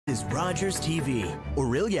is Rogers TV,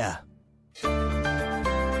 Aurelia.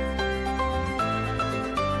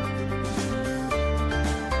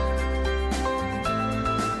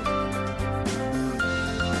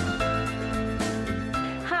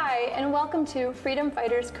 Welcome to Freedom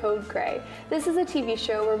Fighters Code Grey. This is a TV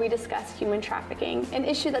show where we discuss human trafficking, an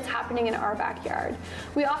issue that's happening in our backyard.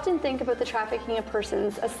 We often think about the trafficking of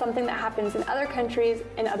persons as something that happens in other countries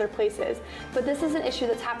and other places, but this is an issue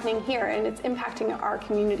that's happening here and it's impacting our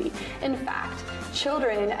community. In fact,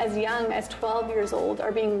 children as young as 12 years old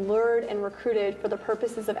are being lured and recruited for the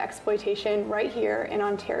purposes of exploitation right here in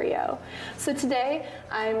Ontario. So today,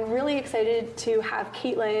 I'm really excited to have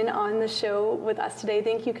Kaitlyn on the show with us today.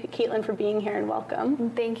 Thank you, Kaitlyn, for being here and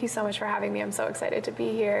welcome. Thank you so much for having me. I'm so excited to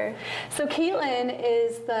be here. So Kaitlyn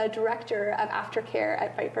is the director of Aftercare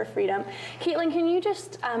at Fight for Freedom. Kaitlyn, can you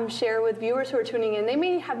just share with viewers who are tuning in, they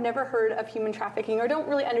may have never heard of human trafficking or don't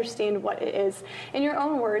really understand what it is. In your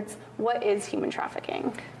own words, what is human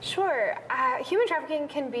trafficking? Sure. Human trafficking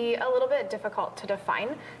can be a little bit difficult to define.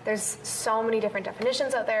 There's so many different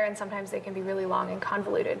definitions out there and sometimes they can be really long and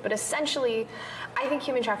convoluted. But essentially, I think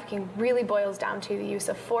human trafficking really boils down to the use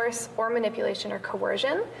of force or manipulation or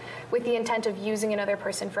coercion with the intent of using another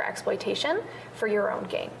person for exploitation for your own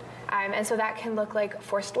gain. And so that can look like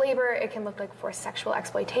forced labor, it can look like forced sexual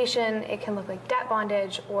exploitation, it can look like debt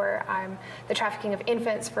bondage or the trafficking of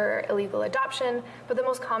infants for illegal adoption. But the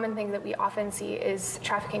most common thing that we often see is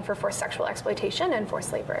trafficking for forced sexual exploitation and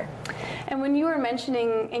forced labor. And when you were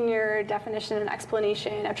mentioning in your definition and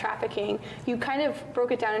explanation of trafficking, you kind of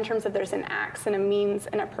broke it down in terms of there's an axe and a means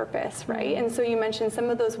and a purpose, right? Mm-hmm. And so you mentioned some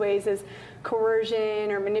of those ways is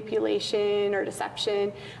coercion or manipulation or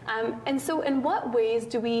deception. And so in what ways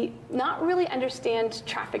do we not really understand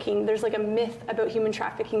trafficking? There's like a myth about human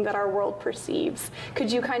trafficking that our world perceives.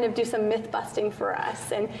 Could you kind of do some myth busting for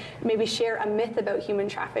us and maybe share a myth about human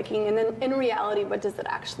trafficking? And then in reality, what does it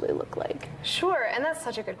actually look like? Sure, and that's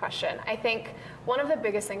such a good question. I think one of the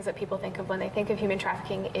biggest things that people think of when they think of human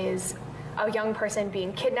trafficking is a young person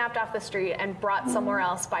being kidnapped off the street and brought somewhere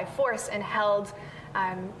else by force and held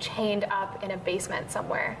chained up in a basement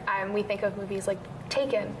somewhere. We think of movies like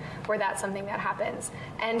Taken, where that's something that happens.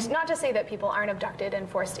 And not to say that people aren't abducted and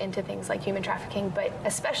forced into things like human trafficking, but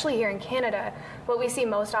especially here in Canada, what we see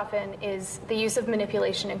most often is the use of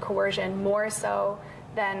manipulation and coercion more so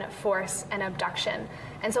than force and abduction.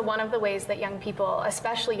 And so one of the ways that young people,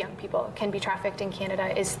 especially young people, can be trafficked in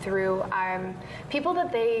Canada is through people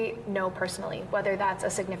that they know personally, whether that's a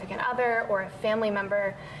significant other or a family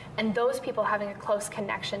member. And those people having a close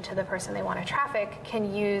connection to the person they want to traffic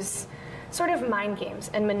can use sort of mind games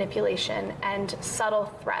and manipulation and subtle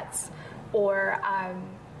threats or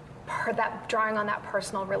drawing on that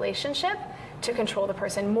personal relationship to control the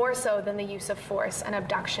person more so than the use of force and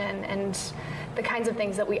abduction and the kinds of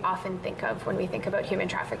things that we often think of when we think about human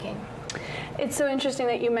trafficking. It's so interesting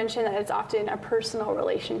that you mentioned that it's often a personal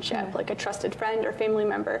relationship, like a trusted friend or family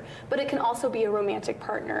member, but it can also be a romantic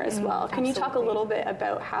partner as well. Can you talk a little bit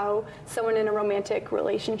about how someone in a romantic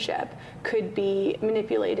relationship could be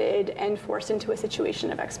manipulated and forced into a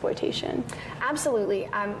situation of exploitation? Absolutely.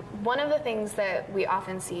 One of the things that we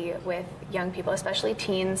often see with young people, especially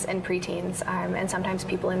teens and preteens, and sometimes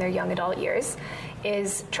people in their young adult years,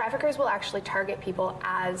 is traffickers will actually target people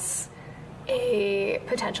as a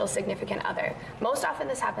potential significant other. Most often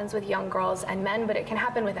this happens with young girls and men, but it can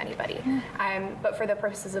happen with anybody. But for the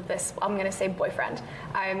purposes of this, I'm going to say boyfriend.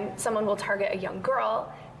 Someone will target a young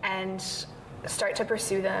girl and start to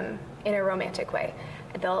pursue them in a romantic way.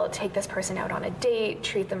 They'll take this person out on a date,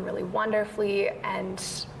 treat them really wonderfully, and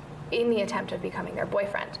in the attempt of becoming their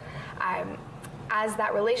boyfriend. As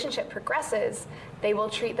that relationship progresses, they will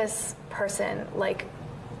treat this person like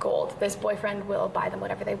gold. This boyfriend will buy them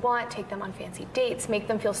whatever they want, take them on fancy dates, make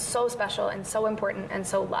them feel so special and so important and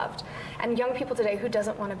so loved. And young people today, who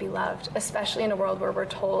doesn't want to be loved, especially in a world where we're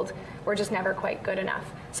told we're just never quite good enough.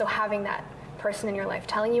 So having that person in your life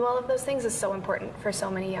telling you all of those things is so important for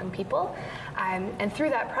so many young people. And through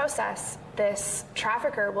that process, this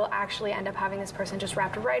trafficker will actually end up having this person just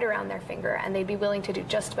wrapped right around their finger, and they'd be willing to do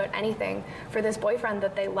just about anything for this boyfriend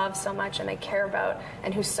that they love so much and they care about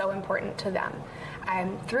and who's so important to them.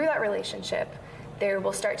 Through that relationship, there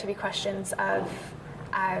will start to be questions of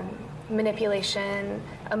manipulation,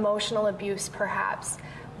 emotional abuse perhaps,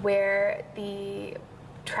 where the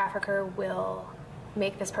trafficker will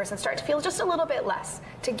make this person start to feel just a little bit less,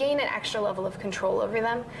 to gain an extra level of control over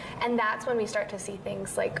them. And that's when we start to see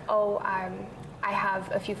things like, I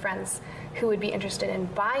have a few friends who would be interested in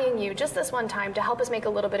buying you just this one time to help us make a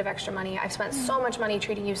little bit of extra money. I've spent so much money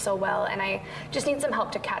treating you so well, and I just need some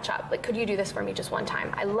help to catch up. Like, could you do this for me just one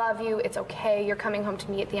time? I love you, it's okay, you're coming home to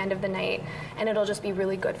me at the end of the night, and it'll just be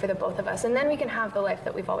really good for the both of us. And then we can have the life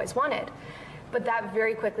that we've always wanted. But that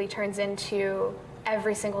very quickly turns into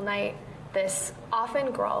every single night, this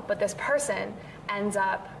often girl, but this person ends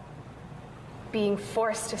up being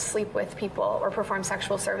forced to sleep with people or perform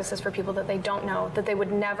sexual services for people that they don't know, that they would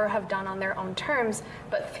never have done on their own terms,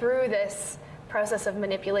 but through this process of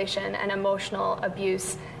manipulation and emotional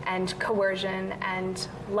abuse and coercion and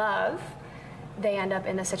love, they end up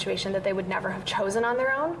in a situation that they would never have chosen on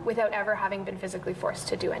their own without ever having been physically forced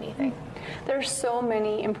to do anything. There's so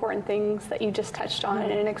many important things that you just touched on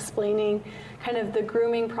in explaining kind of the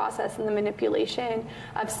grooming process and the manipulation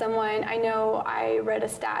of someone. I know I read a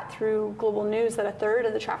stat through Global News that 1/3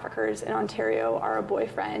 of the traffickers in Ontario are a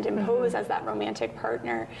boyfriend and pose as that romantic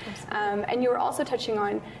partner. And you were also touching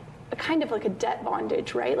on a kind of like a debt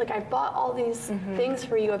bondage, right? Like, I've bought all these things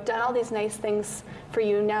for you, I've done all these nice things for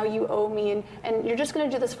you, now you owe me, and you're just going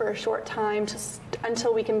to do this for a short time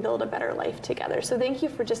until we can build a better life together. So thank you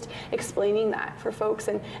for just explaining that for folks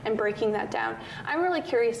and breaking that down. I'm really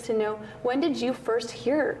curious to know, when did you first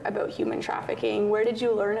hear about human trafficking? Where did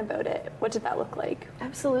you learn about it? What did that look like?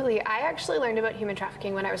 Absolutely. I actually learned about human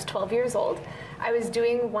trafficking when I was 12 years old. I was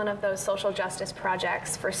doing one of those social justice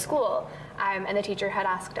projects for school, and the teacher had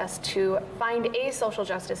asked us to find a social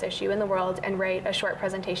justice issue in the world and write a short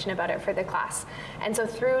presentation about it for the class. And so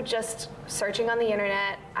through just searching on the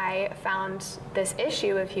internet, I found this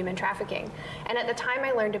issue of human trafficking. And at the time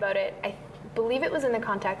I learned about it, I believe it was in the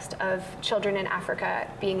context of children in Africa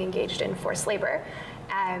being engaged in forced labor.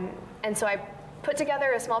 And so I put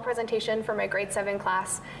together a small presentation for my grade 7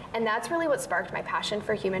 class, and that's really what sparked my passion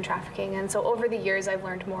for human trafficking. And so over the years I've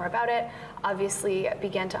learned more about it, obviously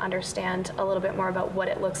began to understand a little bit more about what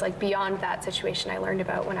it looks like beyond that situation I learned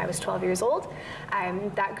about when I was 12 years old.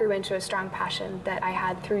 That grew into a strong passion that I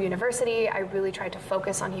had through university. I really tried to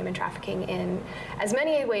focus on human trafficking in as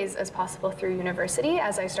many ways as possible through university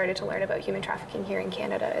as I started to learn about human trafficking here in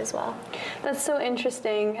Canada as well. That's so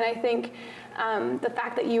interesting, and I think the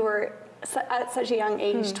fact that you were at such a young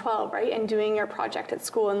age, 12, right, and doing your project at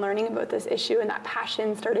school and learning about this issue, and that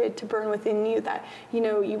passion started to burn within you, that, you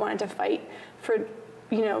know, you wanted to fight for,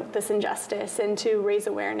 you know, this injustice and to raise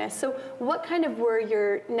awareness. So what kind of were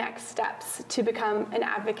your next steps to become an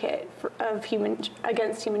advocate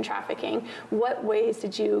against human trafficking? What ways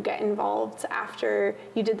did you get involved after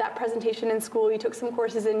you did that presentation in school? You took some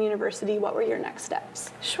courses in university. What were your next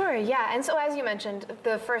steps? Sure, yeah, and so as you mentioned,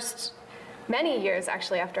 the first many years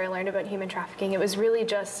actually after I learned about human trafficking, it was really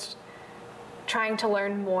just trying to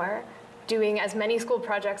learn more, doing as many school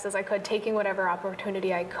projects as I could, taking whatever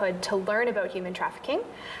opportunity I could to learn about human trafficking.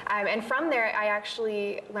 And from there, I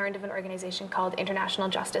actually learned of an organization called International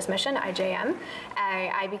Justice Mission, IJM.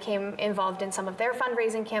 I became involved in some of their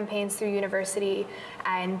fundraising campaigns through university,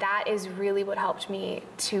 and that is really what helped me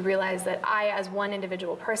to realize that I, as one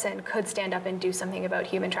individual person, could stand up and do something about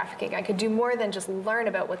human trafficking. I could do more than just learn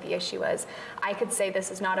about what the issue was. I could say, this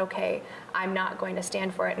is not okay, I'm not going to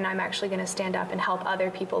stand for it, and I'm actually going to stand up and help other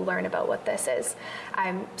people learn about what this is.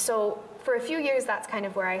 So for a few years, that's kind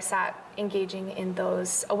of where I sat engaging in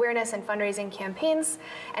those awareness and fundraising campaigns.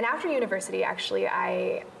 And after university, actually,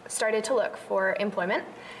 I started to look for employment.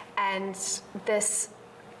 And this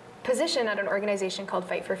position at an organization called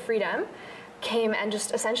Fight for Freedom came and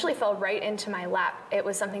just essentially fell right into my lap. It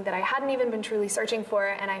was something that I hadn't even been truly searching for,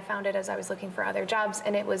 and I found it as I was looking for other jobs,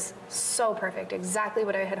 and it was so perfect, exactly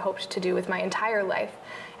what I had hoped to do with my entire life.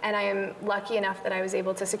 And I am lucky enough that I was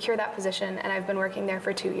able to secure that position, and I've been working there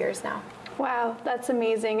for 2 years now. Wow, that's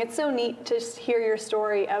amazing. It's so neat to just hear your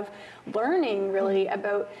story of learning really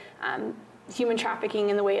about human trafficking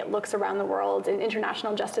and the way it looks around the world. And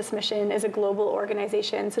International Justice Mission is a global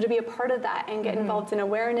organization. So to be a part of that and get involved in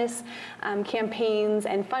awareness campaigns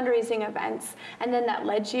and fundraising events, and then that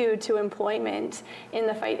led you to employment in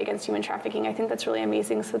the fight against human trafficking, I think that's really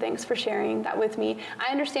amazing. So thanks for sharing that with me.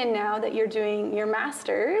 I understand now that you're doing your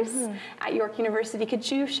master's at York University.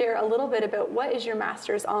 Could you share a little bit about what is your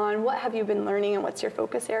master's on, what have you been learning, and what's your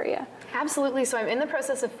focus area? Absolutely. So I'm in the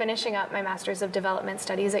process of finishing up my Master's of Development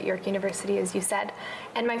Studies at York University, as you said.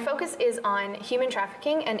 And my focus is on human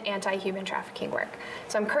trafficking and anti-human trafficking work.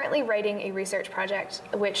 So I'm currently writing a research project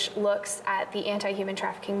which looks at the anti-human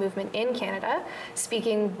trafficking movement in Canada,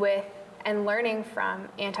 speaking with and learning from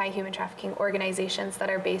anti-human trafficking organizations that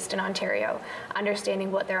are based in Ontario,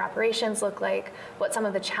 understanding what their operations look like, what some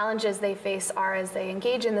of the challenges they face are as they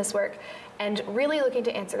engage in this work, and really looking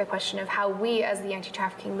to answer the question of how we as the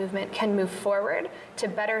anti-trafficking movement can move forward to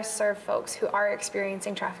better serve folks who are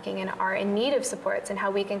experiencing trafficking and are in need of supports, and how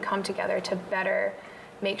we can come together to better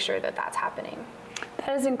make sure that that's happening.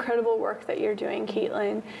 That is incredible work that you're doing,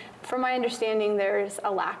 Kaitlyn. From my understanding, there's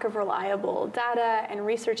a lack of reliable data and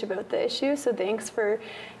research about the issue, so thanks for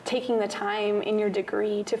taking the time in your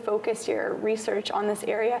degree to focus your research on this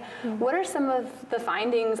area. What are some of the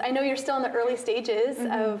findings? I know you're still in the early stages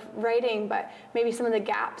of writing, but maybe some of the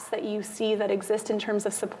gaps that you see that exist in terms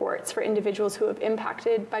of supports for individuals who have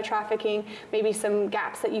impacted by trafficking, maybe some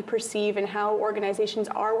gaps that you perceive in how organizations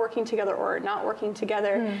are working together or not working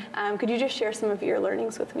together. Could you just share some of your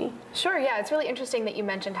learnings with me? Sure, yeah, it's really interesting that you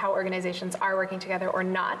mentioned how organizations are working together or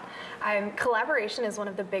not. Collaboration is one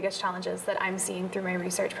of the biggest challenges that I'm seeing through my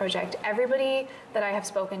research project. Everybody that I have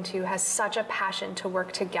spoken to has such a passion to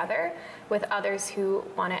work together with others who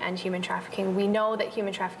want to end human trafficking. We know that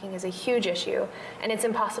human trafficking is a huge issue, and it's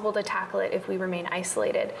impossible to tackle it if we remain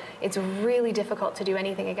isolated. It's really difficult to do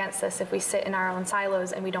anything against this if we sit in our own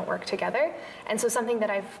silos and we don't work together. And so something that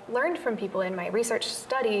I've learned from people in my research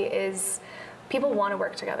study is people want to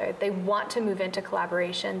work together. They want to move into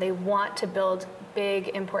collaboration. They want to build big,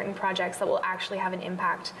 important projects that will actually have an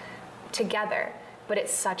impact together, but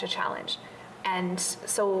it's such a challenge. And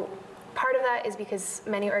so part of that is because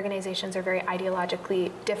many organizations are very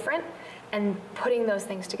ideologically different, and putting those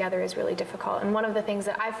things together is really difficult. And one of the things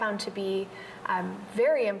that I've found to be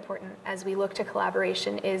very important as we look to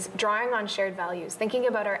collaboration is drawing on shared values, thinking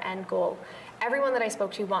about our end goal. Everyone that I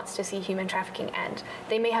spoke to wants to see human trafficking end.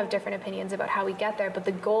 They may have different opinions about how we get there, but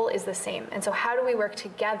the goal is the same. And so how do we work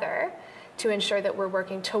together to ensure that we're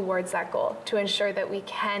working towards that goal, to ensure that we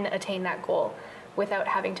can attain that goal without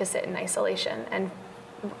having to sit in isolation and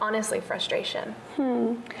honestly frustration?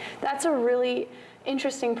 That's a really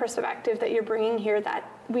interesting perspective that you're bringing here, that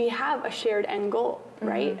we have a shared end goal,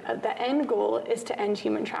 right? The end goal is to end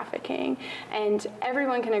human trafficking, and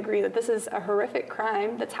everyone can agree that this is a horrific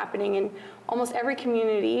crime that's happening in almost every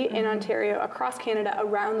community in Ontario, across Canada,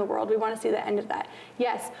 around the world. We want to see the end of that.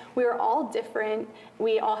 Yes, we are all different.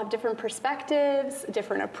 We all have different perspectives,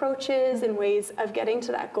 different approaches and ways of getting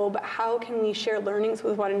to that goal, but how can we share learnings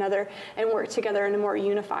with one another and work together in a more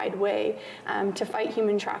unified way to fight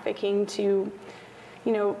human trafficking, to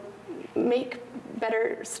make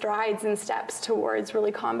better strides and steps towards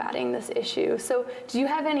really combating this issue. So do you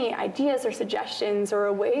have any ideas or suggestions or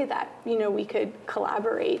a way that we could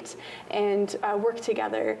collaborate and work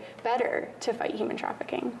together better to fight human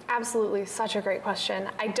trafficking? Absolutely, such a great question.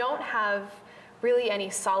 I don't have really any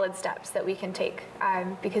solid steps that we can take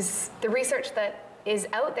because the research that is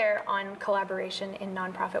out there on collaboration in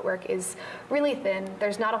nonprofit work is really thin.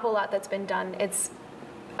 There's not a whole lot that's been done. It's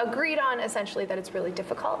agreed on essentially that it's really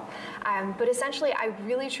difficult. But essentially, I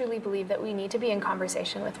really truly believe that we need to be in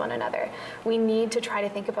conversation with one another. We need to try to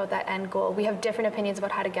think about that end goal. We have different opinions about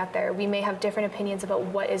how to get there. We may have different opinions about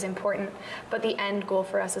what is important, but the end goal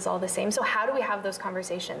for us is all the same. So how do we have those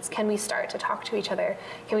conversations? Can we start to talk to each other?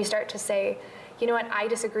 Can we start to say, you know what, I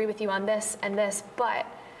disagree with you on this and this, but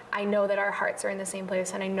I know that our hearts are in the same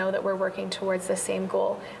place, and I know that we're working towards the same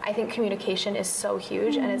goal. I think communication is so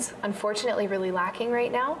huge, and it's unfortunately really lacking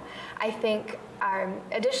right now. I think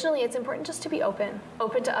additionally, it's important just to be open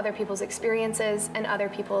to other people's experiences and other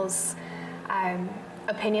people's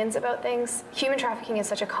opinions about things. Human trafficking is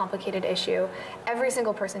such a complicated issue. Every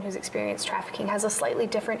single person who's experienced trafficking has a slightly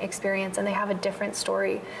different experience, and they have a different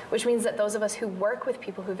story, which means that those of us who work with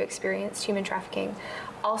people who've experienced human trafficking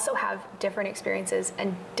also have different experiences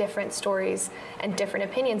and different stories and different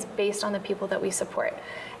opinions based on the people that we support.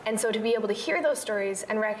 And so to be able to hear those stories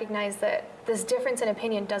and recognize that this difference in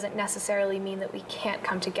opinion doesn't necessarily mean that we can't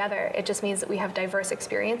come together. It just means that we have diverse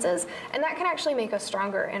experiences, and that can actually make us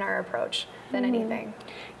stronger in our approach than anything.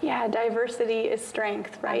 Yeah, diversity is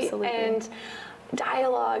strength, right? Absolutely. And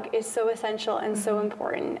dialogue is so essential and so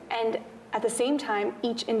important. And at the same time,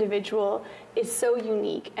 each individual is so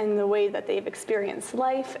unique in the way that they've experienced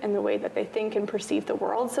life and the way that they think and perceive the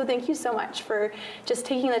world. So thank you so much for just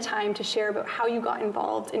taking the time to share about how you got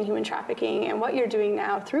involved in human trafficking and what you're doing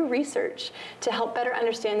now through research to help better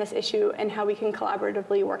understand this issue and how we can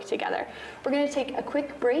collaboratively work together. We're going to take a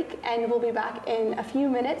quick break, and we'll be back in a few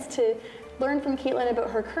minutes to learn from Kaitlyn about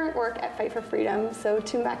her current work at Fight for Freedom. So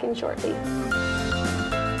tune back in shortly.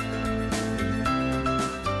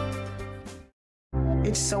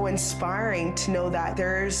 It's so inspiring to know that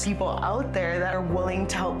there's people out there that are willing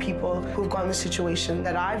to help people who've gone the situation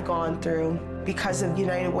that I've gone through. Because of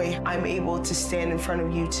United Way, I'm able to stand in front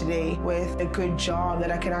of you today with a good job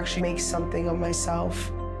that I can actually make something of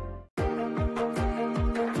myself.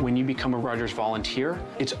 When you become a Rogers volunteer,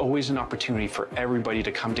 it's always an opportunity for everybody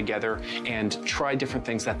to come together and try different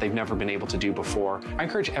things that they've never been able to do before. I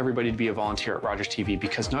encourage everybody to be a volunteer at Rogers TV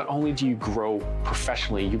because not only do you grow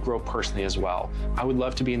professionally, you grow personally as well. I would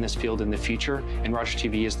love to be in this field in the future, and Rogers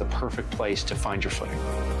TV is the perfect place to find your footing.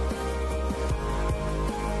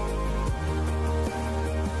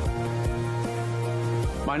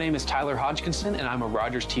 My name is Tyler Hodgkinson, and I'm a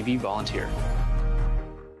Rogers TV volunteer.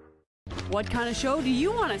 What kind of show do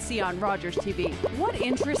you want to see on Rogers TV? What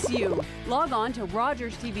interests you? Log on to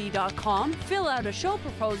rogerstv.com, fill out a show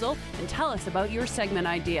proposal, and tell us about your segment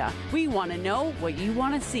idea. We want to know what you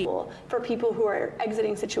want to see. For people who are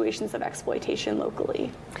exiting situations of exploitation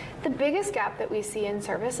locally. The biggest gap that we see in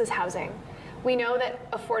service is housing. We know that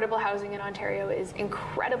affordable housing in Ontario is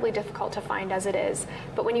incredibly difficult to find as it is,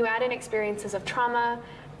 but when you add in experiences of trauma,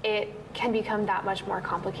 it can become that much more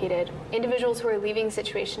complicated. Individuals who are leaving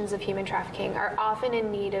situations of human trafficking are often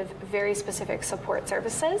in need of very specific support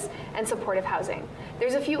services and supportive housing.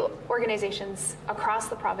 There's a few organizations across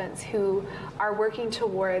the province who are working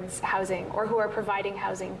towards housing or who are providing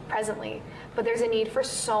housing presently, but there's a need for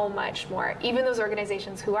so much more. Even those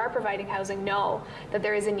organizations who are providing housing know that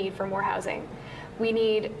there is a need for more housing. We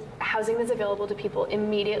need housing that's available to people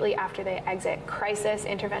immediately after they exit. Crisis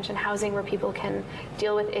intervention housing where people can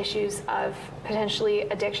deal with issues of potentially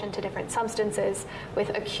addiction to different substances, with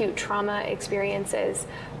acute trauma experiences,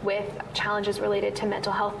 with challenges related to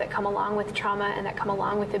mental health that come along with trauma and that come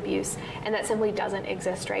along with abuse, and that simply doesn't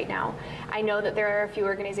exist right now. I know that there are a few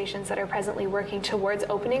organizations that are presently working towards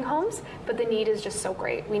opening homes, but the need is just so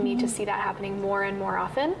great. We need to see that happening more and more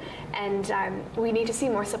often, and we need to see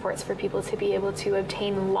more supports for people to be able to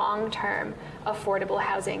obtain long-term affordable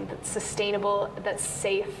housing that's sustainable, that's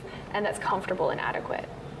safe, and that's comfortable and adequate.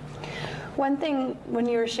 One thing when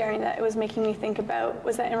you were sharing that it was making me think about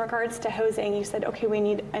was that in regards to housing, you said, okay, we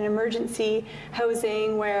need an emergency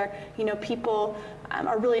housing where, you know, people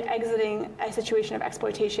are really exiting a situation of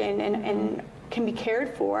exploitation and can be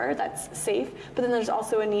cared for, that's safe, but then there's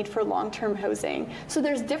also a need for long-term housing. So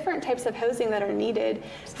there's different types of housing that are needed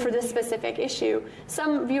for this specific issue.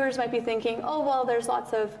 Some viewers might be thinking, oh, well, there's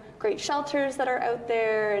lots of great shelters that are out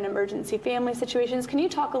there and emergency family situations. Can you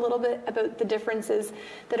talk a little bit about the differences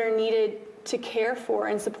that are needed to care for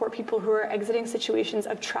and support people who are exiting situations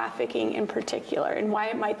of trafficking in particular, and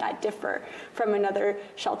why might that differ from another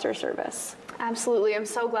shelter service? Absolutely. I'm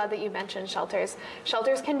so glad that you mentioned shelters.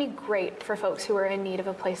 Shelters can be great for folks who are in need of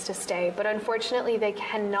a place to stay, but unfortunately they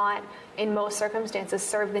cannot, in most circumstances,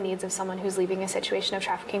 serve the needs of someone who's leaving a situation of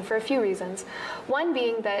trafficking for a few reasons. One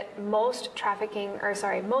being that most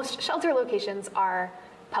shelter locations are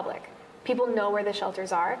public. People know where the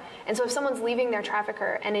shelters are, and so if someone's leaving their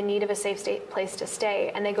trafficker and in need of a safe place to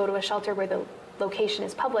stay, and they go to a shelter where the location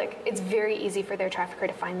is public, it's very easy for their trafficker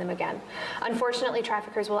to find them again. Unfortunately,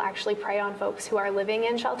 traffickers will actually prey on folks who are living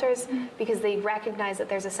in shelters because they recognize that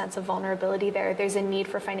there's a sense of vulnerability there. There's a need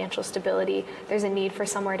for financial stability. There's a need for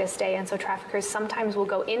somewhere to stay, and so traffickers sometimes will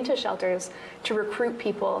go into shelters to recruit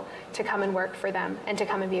people to come and work for them and to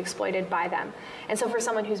come and be exploited by them. And so for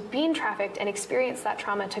someone who's been trafficked and experienced that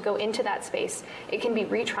trauma to go into that space, it can be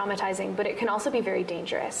re-traumatizing, but it can also be very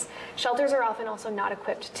dangerous. Shelters are often also not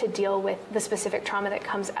equipped to deal with the specific trauma that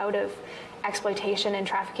comes out of exploitation and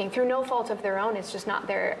trafficking through no fault of their own. It's just not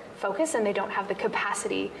their focus, and they don't have the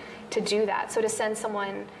capacity to do that. So to send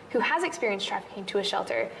someone who has experienced trafficking to a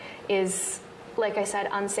shelter is, like I said,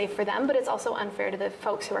 unsafe for them, but it's also unfair to the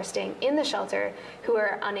folks who are staying in the shelter who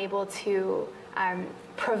are unable to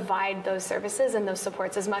provide those services and those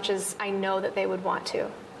supports as much as I know that they would want to.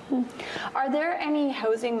 Are there any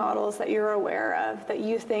housing models that you're aware of that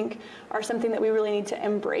you think are something that we really need to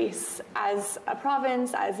embrace as a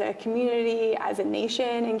province, as a community, as a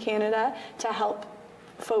nation in Canada to help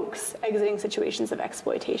folks exiting situations of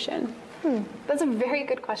exploitation? That's a very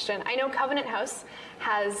good question. I know Covenant House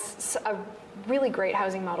has a really great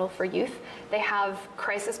housing model for youth. They have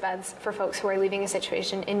crisis beds for folks who are leaving a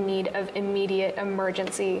situation in need of immediate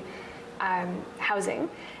emergency housing.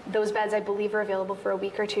 Those beds, I believe, are available for a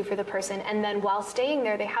week or two for the person, and then while staying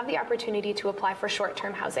there, they have the opportunity to apply for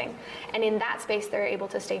short-term housing. And in that space, they're able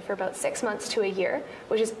to stay for about 6 months to a year,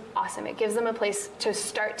 which is awesome. It gives them a place to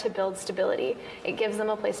start to build stability. It gives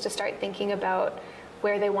them a place to start thinking about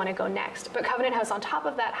where they want to go next. But Covenant House, on top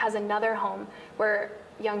of that, has another home where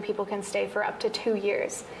young people can stay for up to 2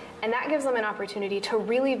 years. And that gives them an opportunity to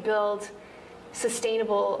really build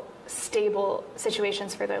sustainable stable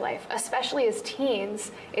situations for their life. Especially as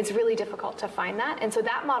teens, it's really difficult to find that. And so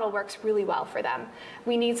that model works really well for them.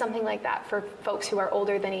 We need something like that for folks who are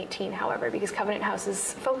older than 18, however, because Covenant House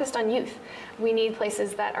is focused on youth. We need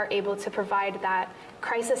places that are able to provide that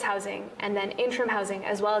crisis housing and then interim housing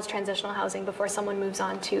as well as transitional housing before someone moves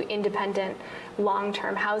on to independent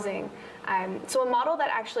long-term housing. So a model that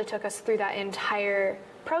actually took us through that entire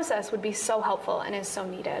process would be so helpful and is so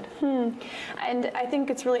needed. And I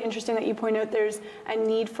think it's really interesting that you point out there's a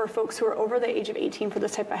need for folks who are over the age of 18 for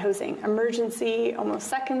this type of housing. Emergency, almost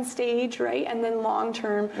second stage, right? And then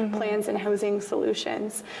long-term plans and housing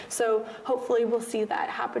solutions. So hopefully we'll see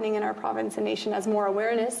that happening in our province and nation as more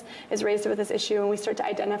awareness is raised about this issue and we start to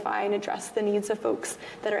identify and address the needs of folks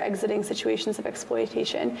that are exiting situations of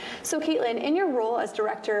exploitation. So Kaitlyn, in your role as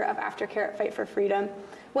Director of Aftercare at Fight for Freedom,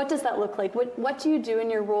 what does that look like? What do you do in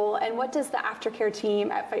your role, and what does the Aftercare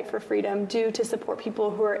team at Fight for Freedom do to support people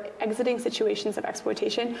who are exiting situations of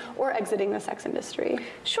exploitation or exiting the sex industry?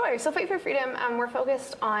 Sure. So Fight for Freedom, we're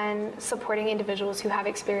focused on supporting individuals who have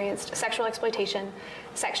experienced sexual exploitation,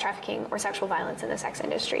 sex trafficking, or sexual violence in the sex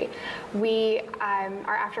industry.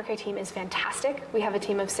 Our Aftercare team is fantastic. We have a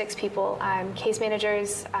team of 6 people, case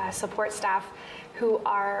managers, support staff, who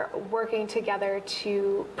are working together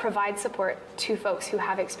to provide support to folks who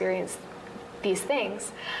have experienced these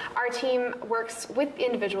things. Our team works with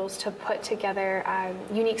individuals to put together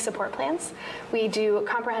unique support plans. We do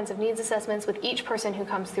comprehensive needs assessments with each person who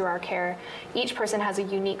comes through our care. Each person has a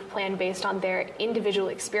unique plan based on their individual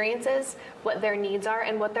experiences, what their needs are,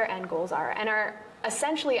 and what their end goals are. And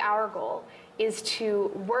essentially our goal is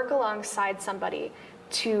to work alongside somebody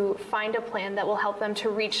to find a plan that will help them to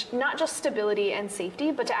reach not just stability and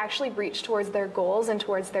safety, but to actually reach towards their goals and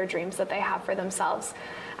towards their dreams that they have for themselves.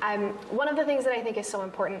 One of the things that I think is so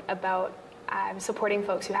important about supporting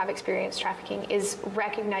folks who have experienced trafficking is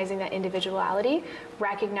recognizing that individuality,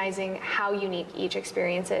 recognizing how unique each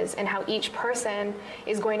experience is, and how each person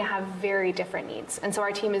is going to have very different needs. And so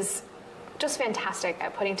our team is just fantastic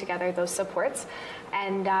at putting together those supports.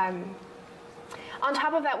 And on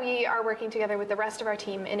top of that, we are working together with the rest of our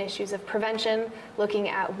team in issues of prevention, looking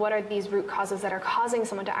at what are these root causes that are causing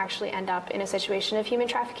someone to actually end up in a situation of human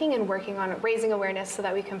trafficking, and working on raising awareness so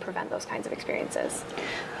that we can prevent those kinds of experiences.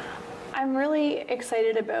 I'm really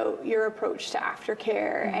excited about your approach to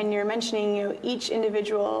aftercare, and you're mentioning, each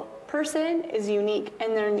individual person is unique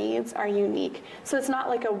and their needs are unique. So it's not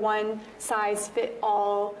like a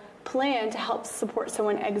one-size-fit-all plan to help support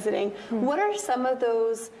someone exiting. What are some of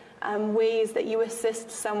those ways that you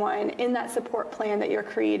assist someone in that support plan that you're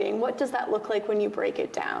creating? What does that look like when you break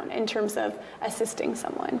it down in terms of assisting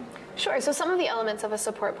someone? Sure. So some of the elements of a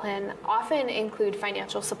support plan often include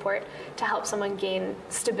financial support to help someone gain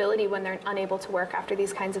stability when they're unable to work after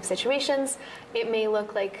these kinds of situations. It may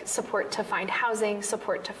look like support to find housing,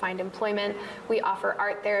 support to find employment. We offer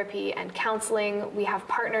art therapy and counseling. We have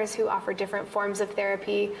partners who offer different forms of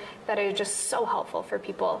therapy that are just so helpful for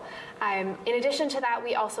people. In addition to that,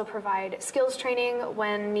 we also provide skills training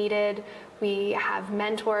when needed. We have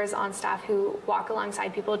mentors on staff who walk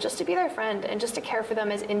alongside people just to be their friend and just to care for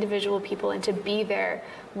them as individual people and to be there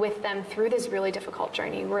with them through this really difficult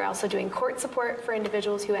journey. We're also doing court support for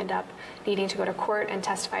individuals who end up needing to go to court and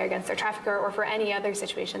testify against their trafficker, or for any other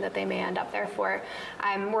situation that they may end up there for.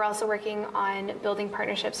 We're also working on building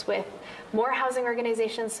partnerships with more housing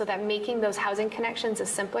organizations so that making those housing connections is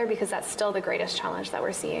simpler, because that's still the greatest challenge that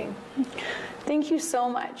we're seeing. Thank you so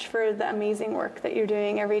much for the amazing work that you're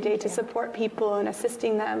doing every day to support people and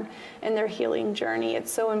assisting them in their healing journey.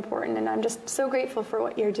 It's so important, and I'm just so grateful for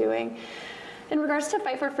what you're doing. In regards to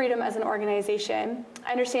Fight for Freedom as an organization,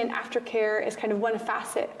 I understand Aftercare is kind of one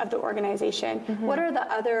facet of the organization. What are the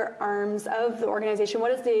other arms of the organization?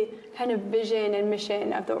 What is the kind of vision and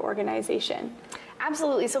mission of the organization?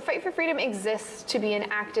 Absolutely. So Fight for Freedom exists to be an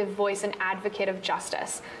active voice and advocate of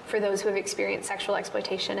justice for those who have experienced sexual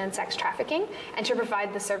exploitation and sex trafficking, and to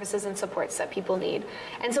provide the services and supports that people need.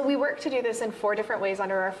 And so we work to do this in 4 different ways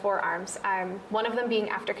under our 4 arms. One of them being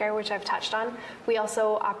Aftercare, which I've touched on. We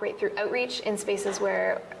also operate through outreach in spaces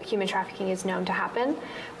where human trafficking is known to happen.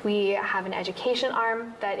 We have an education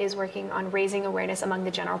arm that is working on raising awareness among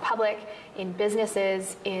the general public, in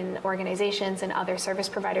businesses, in organizations, and other service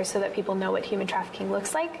providers, so that people know what human trafficking trafficking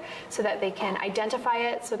looks like, so that they can identify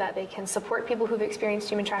it, so that they can support people who've experienced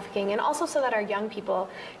human trafficking, and also so that our young people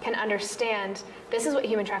can understand this is what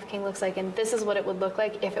human trafficking looks like and this is what it would look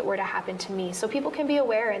like if it were to happen to me. So people can be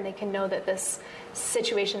aware and they can know that this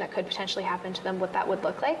situation that could potentially happen to them, what that would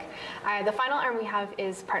look like. The final arm we have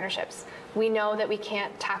is partnerships. We know that we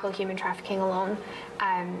can't tackle human trafficking alone,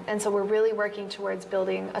 and so we're really working towards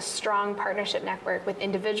building a strong partnership network with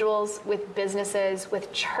individuals, with businesses,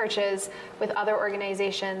 with churches, with other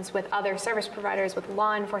organizations, with other service providers, with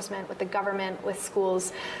law enforcement, with the government, with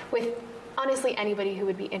schools, with honestly anybody who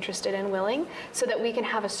would be interested and willing, so that we can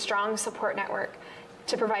have a strong support network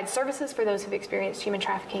to provide services for those who've experienced human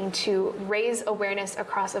trafficking, to raise awareness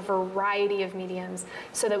across a variety of mediums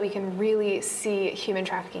so that we can really see human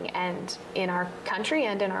trafficking end in our country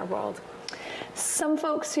and in our world. Some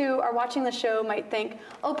folks who are watching the show might think,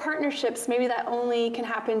 oh, partnerships, maybe that only can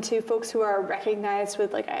happen to folks who are recognized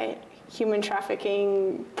with like a human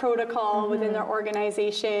trafficking protocol within their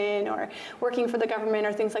organization or working for the government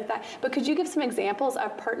or things like that. But could you give some examples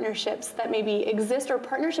of partnerships that maybe exist or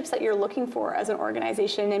partnerships that you're looking for as an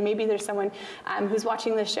organization, and maybe there's someone who's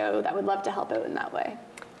watching the show that would love to help out in that way?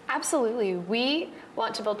 Absolutely. We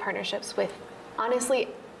want to build partnerships with, honestly,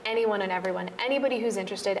 anyone and everyone, anybody who's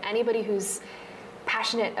interested, anybody who's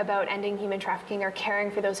passionate about ending human trafficking or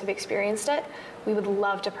caring for those who've experienced it. We would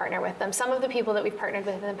love to partner with them. Some of the people that we've partnered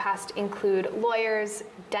with in the past include lawyers,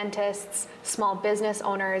 dentists, small business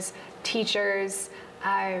owners, teachers,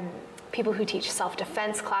 people who teach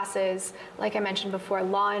self-defense classes, like I mentioned before,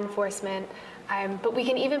 law enforcement. But we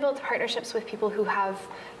can even build partnerships with people who have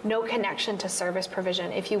no connection to service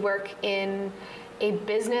provision. If you work in a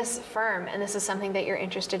business firm and this is something that you're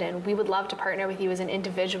interested in, we would love to partner with you as an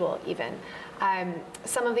individual even.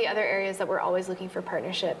 Some of the other areas that we're always looking for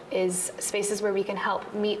partnership is spaces where we can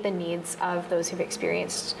help meet the needs of those who've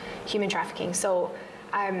experienced human trafficking. So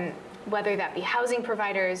whether that be housing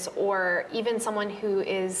providers or even someone who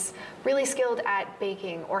is really skilled at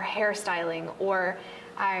baking or hairstyling or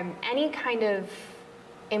any kind of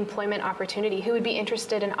employment opportunity, who would be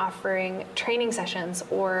interested in offering training sessions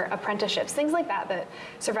or apprenticeships, things like that, that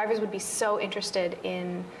survivors would be so interested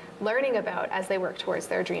in learning about as they work towards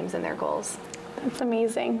their dreams and their goals. That's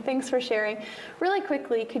amazing. Thanks for sharing. Really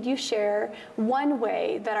quickly, could you share one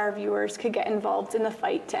way that our viewers could get involved in the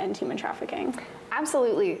fight to end human trafficking?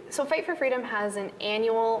 Absolutely. So Fight for Freedom has an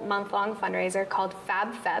annual month-long fundraiser called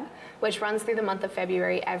FabFeb, which runs through the month of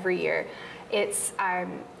February every year. It's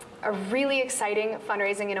a really exciting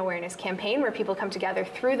fundraising and awareness campaign where people come together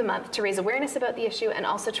through the month to raise awareness about the issue and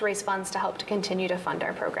also to raise funds to help to continue to fund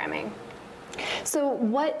our programming. So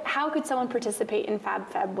how could someone participate in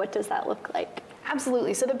FabFeb? What does that look like?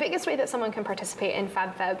 Absolutely. So the biggest way that someone can participate in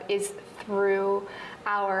FabFeb is through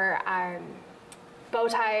our bow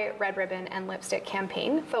tie, red ribbon, and lipstick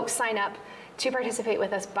campaign. Folks sign up to participate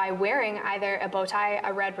with us by wearing either a bow tie,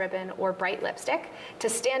 a red ribbon, or bright lipstick to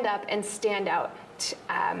stand up and stand out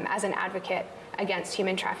as an advocate against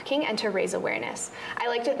human trafficking and to raise awareness. I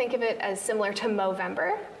like to think of it as similar to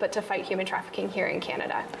Movember, but to fight human trafficking here in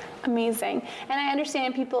Canada. Amazing. And I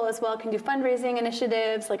understand people as well can do fundraising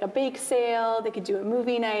initiatives like a bake sale, they could do a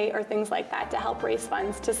movie night or things like that to help raise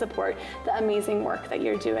funds to support the amazing work that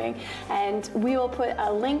you're doing. And we will put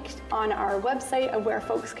a link on our website of where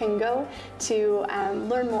folks can go to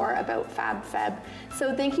learn more about FabFeb.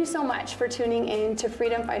 So thank you so much for tuning in to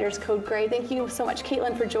Freedom Fighters Code Grey. Thank you so much,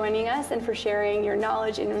 Kaitlyn, for joining us and for sharing your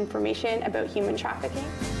knowledge and information about human trafficking.